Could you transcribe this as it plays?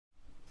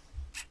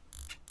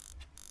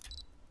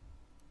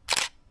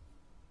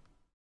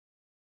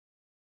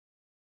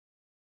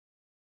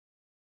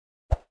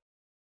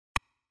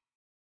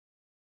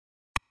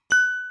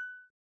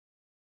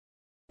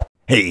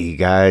Hey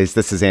guys,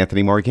 this is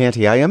Anthony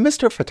Morganti. I am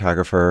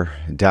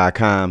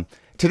MrPhotographer.com.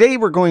 Today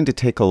we're going to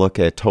take a look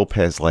at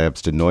Topaz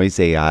Labs Denoise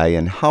AI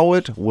and how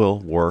it will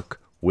work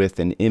with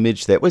an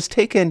image that was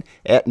taken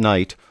at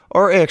night,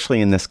 or actually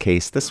in this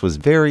case, this was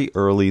very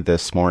early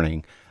this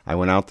morning. I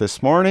went out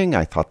this morning,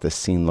 I thought this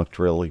scene looked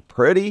really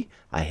pretty.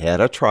 I had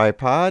a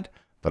tripod,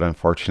 but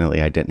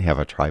unfortunately I didn't have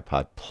a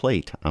tripod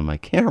plate on my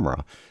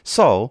camera.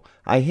 So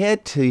I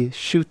had to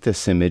shoot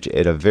this image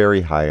at a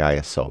very high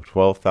ISO,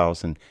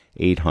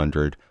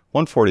 12,800,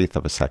 1/40th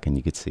of a second.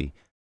 You can see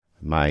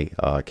my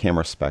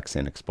camera specs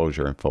and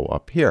exposure info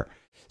up here.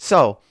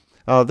 So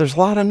there's a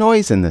lot of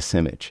noise in this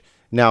image.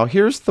 Now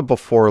here's the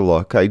before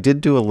look. I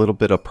did do a little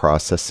bit of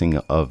processing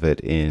of it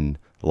in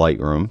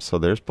Lightroom. So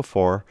there's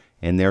before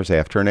and there's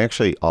after. And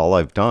actually all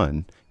I've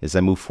done is I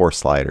moved 4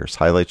 sliders: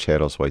 highlight,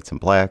 shadows, whites, and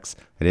blacks.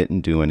 I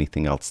didn't do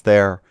anything else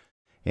there.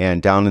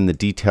 And down in the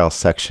detail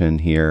section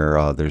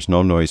here, there's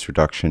no noise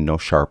reduction, no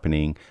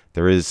sharpening.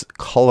 There is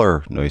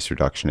color noise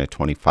reduction at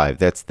 25.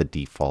 That's the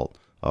default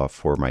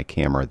for my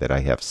camera that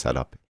I have set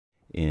up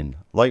in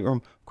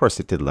Lightroom. Of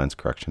course, it did lens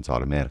corrections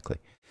automatically.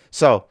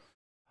 So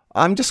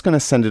I'm just going to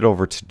send it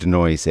over to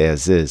Denoise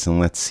as is, and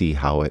let's see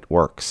how it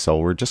works. So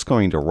we're just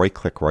going to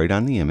right-click right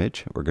on the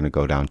image. We're going to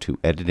go down to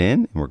Edit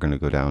In, and we're going to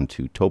go down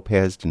to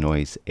Topaz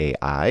Denoise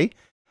AI.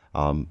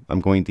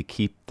 I'm going to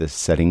keep the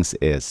settings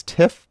as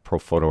TIFF,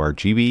 ProPhoto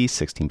RGB,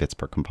 16 bits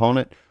per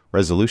component,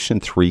 resolution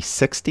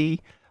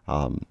 360.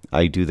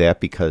 I do that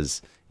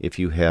because if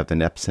you have an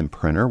Epson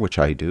printer, which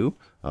I do,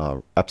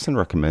 Epson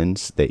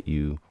recommends that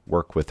you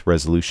work with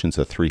resolutions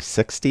of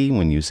 360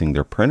 when using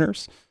their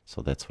printers.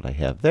 So that's what I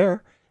have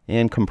there.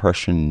 And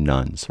compression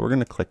none. So we're going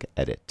to click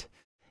Edit.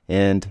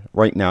 And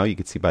right now you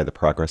can see by the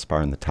progress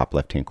bar in the top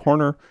left-hand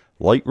corner,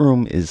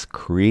 Lightroom is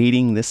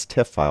creating this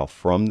TIFF file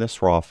from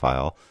this raw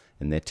file.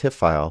 And that TIFF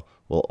file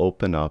will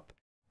open up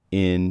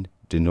in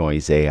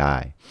Denoise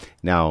AI.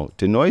 Now,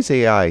 Denoise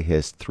AI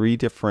has 3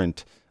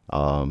 different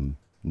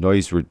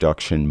noise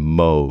reduction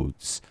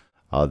modes.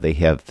 They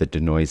have the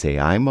Denoise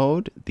AI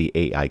mode, the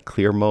AI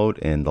clear mode,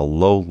 and the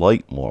low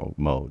light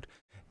mode.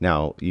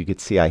 Now, you can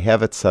see I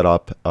have it set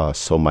up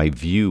so my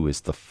view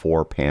is the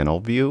 4-panel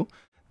view.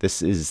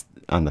 This is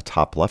on the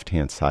top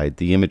left-hand side,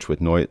 the image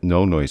with no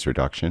noise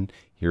reduction.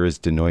 Here is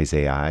Denoise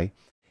AI.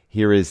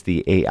 Here is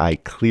the AI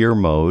clear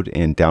mode,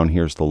 and down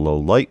here's the low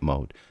light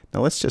mode. Now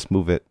let's just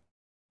move it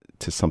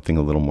to something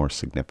a little more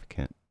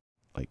significant,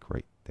 like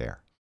right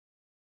there.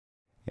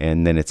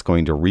 And then it's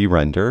going to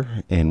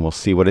re-render, and we'll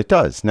see what it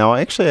does. Now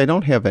actually I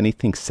don't have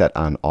anything set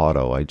on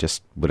auto. I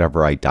just,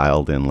 whatever I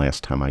dialed in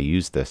last time I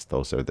used this,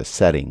 those are the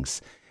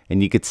settings.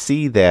 And you could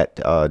see that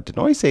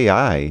Denoise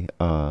AI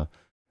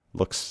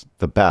looks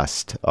the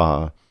best.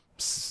 I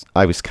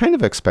was kind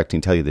of expecting,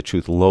 to tell you the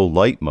truth, low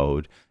light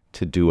mode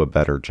to do a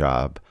better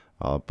job.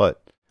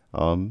 But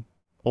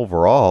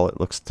overall, it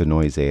looks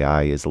Denoise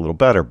AI is a little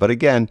better. But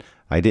again,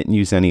 I didn't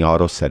use any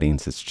auto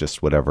settings. It's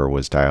just whatever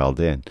was dialed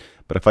in.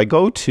 But if I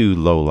go to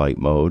low light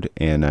mode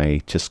and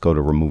I just go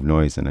to remove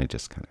noise and I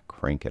just kind of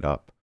crank it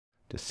up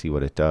to see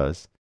what it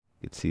does,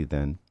 you can see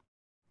then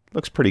it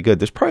looks pretty good.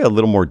 There's probably a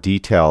little more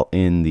detail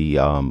in the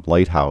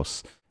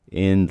lighthouse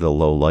in the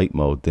low light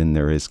mode than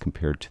there is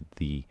compared to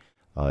the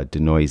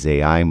Denoise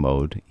AI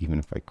mode, even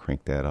if I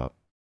crank that up.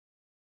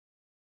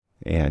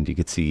 And you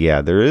can see,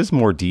 yeah, there is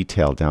more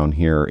detail down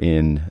here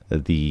in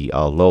the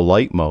low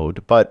light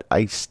mode, but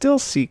I still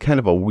see kind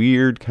of a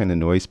weird kind of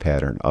noise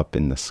pattern up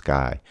in the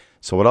sky.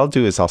 So what I'll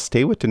do is I'll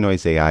stay with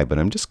Denoise AI, but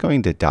I'm just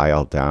going to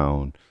dial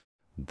down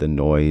the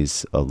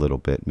noise a little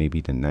bit,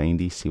 maybe to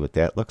 90, see what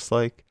that looks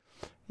like.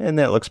 And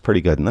that looks pretty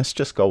good. And let's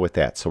just go with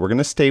that. So we're going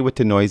to stay with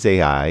Denoise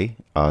AI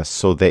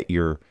so that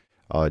you're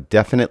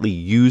definitely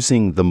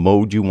using the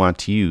mode you want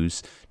to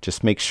use.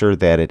 Just make sure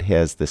that it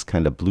has this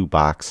kind of blue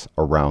box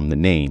around the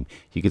name.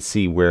 You can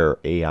see where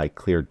AI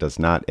Clear does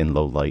not, in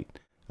low light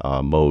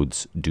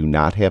modes do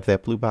not have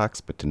that blue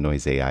box, but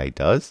Denoise AI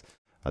does.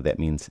 That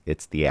means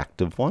it's the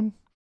active one.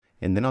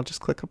 And then I'll just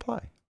click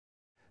Apply.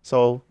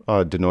 So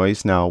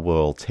Denoise now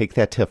will take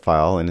that TIFF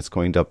file and it's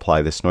going to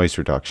apply this noise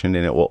reduction,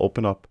 and it will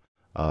open up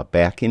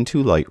back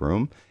into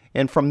Lightroom.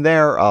 And from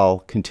there, I'll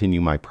continue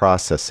my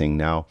processing.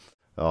 Now,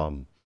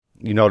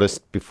 you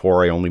noticed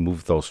before I only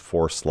moved those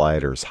 4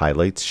 sliders: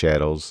 highlights,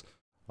 shadows,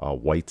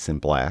 whites, and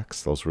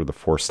blacks. Those were the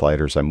 4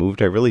 sliders I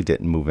moved. I really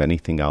didn't move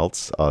anything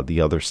else. The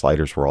other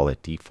sliders were all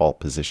at default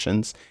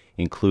positions,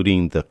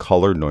 including the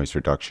color noise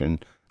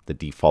reduction. The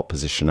default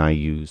position I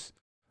use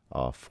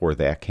for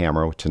that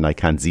camera, which is a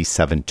Nikon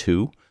Z7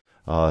 II,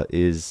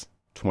 is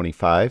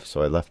 25.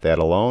 So I left that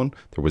alone.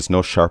 There was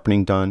no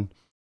sharpening done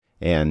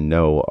and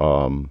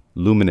no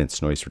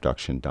luminance noise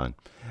reduction done.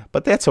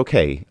 But that's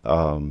okay,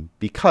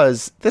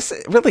 because this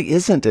really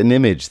isn't an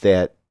image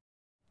that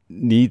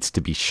needs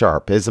to be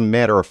sharp. As a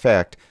matter of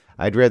fact,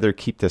 I'd rather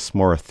keep this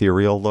more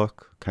ethereal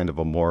look, kind of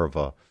a more of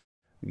a,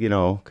 you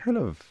know, kind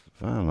of,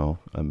 I don't know,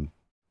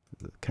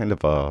 kind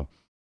of a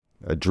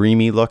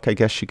dreamy look, I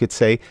guess you could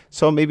say.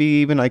 So maybe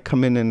even I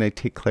come in and I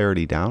take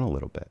clarity down a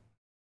little bit.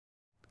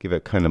 give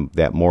it kind of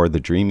that more of the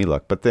dreamy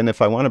look. But then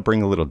if I want to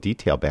bring a little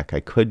detail back, I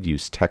could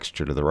use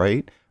texture to the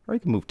right, or I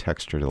can move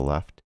texture to the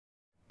left.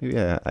 Maybe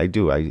I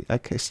do. I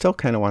still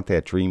kind of want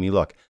that dreamy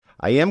look.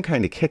 I am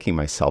kind of kicking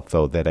myself,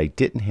 though, that I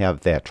didn't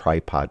have that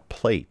tripod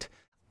plate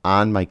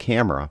on my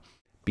camera,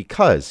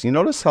 because you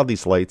notice how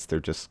these lights, they're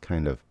just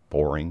kind of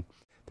boring.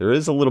 There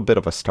is a little bit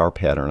of a star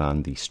pattern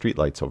on the street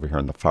lights over here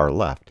on the far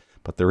left,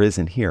 but there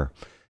isn't here.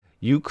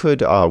 You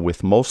could,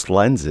 with most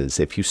lenses,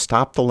 if you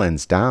stop the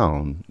lens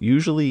down,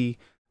 usually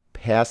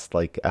past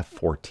like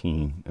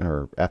f14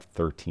 or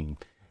f13,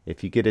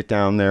 if you get it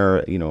down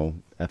there, you know,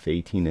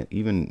 f18,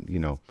 even, you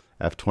know,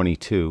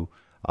 f22,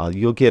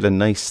 you'll get a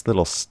nice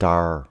little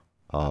star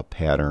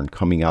pattern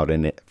coming out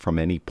in it from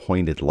any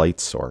pointed light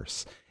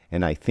source.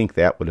 And I think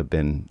that would have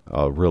been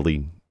a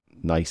really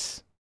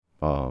nice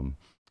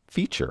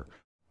feature.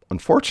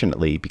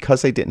 Unfortunately,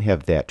 because I didn't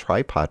have that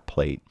tripod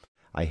plate,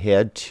 I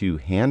had to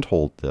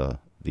handhold the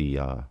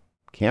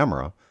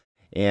camera,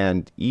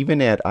 and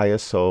even at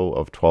ISO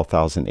of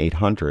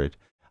 12,800,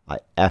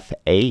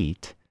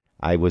 f8,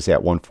 I was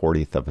at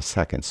 1/40th of a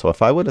second. So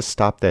if I would have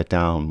stopped that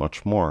down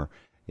much more,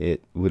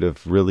 it would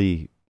have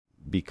really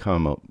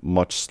become a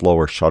much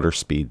slower shutter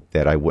speed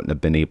that I wouldn't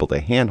have been able to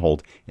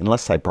handhold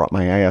unless I brought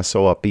my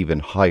ISO up even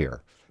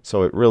higher.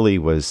 So it really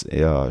was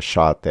a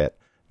shot that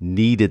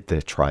needed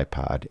the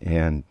tripod,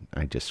 and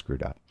I just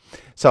screwed up.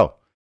 So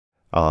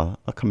I'll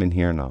come in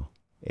here and I'll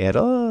add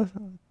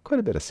quite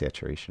a bit of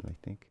saturation,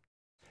 I think.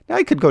 Now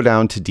I could go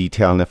down to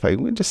detail, and if I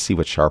would just see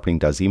what sharpening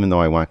does, even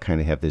though I want to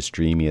kind of have this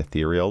dreamy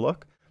ethereal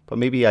look, but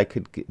maybe I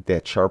could get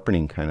that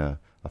sharpening kind of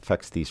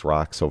affects these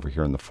rocks over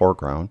here in the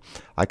foreground.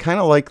 I kind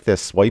of like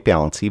this white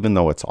balance, even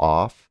though it's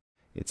off.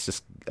 It's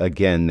just,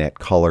 again, that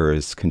color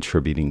is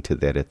contributing to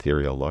that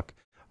ethereal look.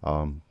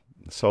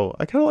 So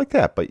I kind of like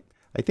that, but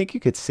I think you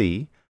could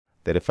see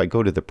that if I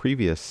go to the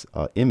previous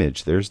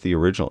image, there's the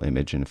original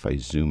image, and if I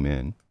zoom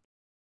in,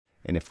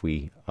 and if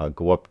we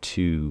go up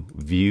to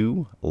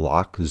View,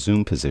 Lock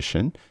Zoom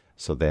Position,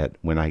 so that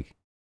when I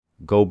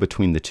go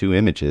between the two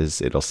images,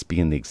 it'll be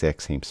in the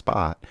exact same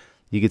spot,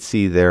 you can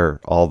see there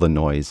all the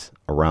noise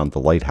around the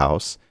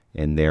lighthouse,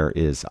 and there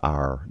is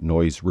our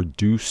noise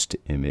reduced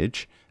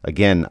image.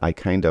 Again, I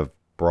kind of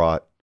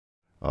brought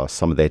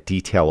some of that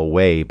detail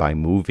away by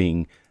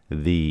moving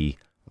the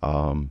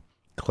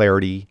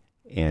clarity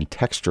and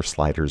texture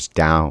sliders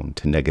down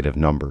to negative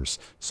numbers.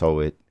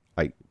 So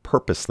I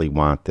purposely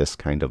want this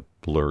kind of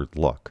blurred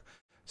look.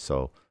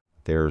 So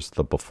there's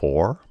the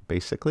before,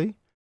 basically,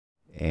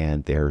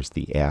 and there's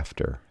the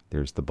after.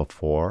 There's the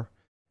before,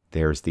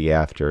 there's the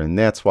after. And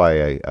that's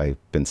why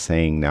I've been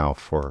saying now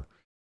for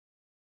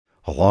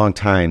a long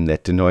time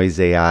that Denoise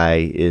AI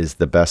is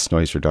the best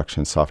noise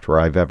reduction software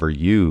I've ever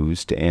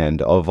used.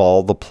 And of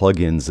all the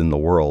plugins in the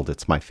world,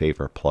 it's my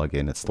favorite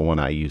plugin. It's the one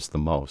I use the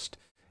most.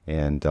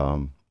 And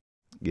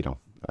you know,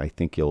 I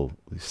think you'll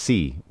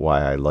see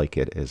why I like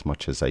it as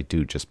much as I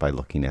do just by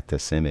looking at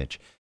this image.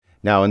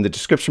 Now, in the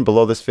description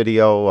below this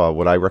video,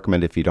 what I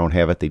recommend if you don't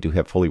have it, they do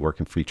have fully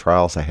working free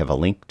trials. I have a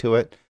link to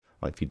it.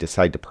 If you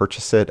decide to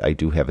purchase it, I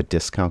do have a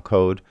discount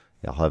code.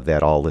 I'll have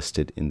that all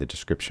listed in the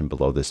description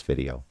below this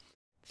video.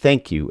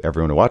 Thank you,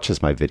 everyone who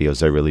watches my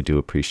videos. I really do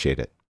appreciate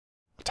it.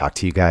 I'll talk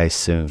to you guys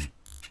soon.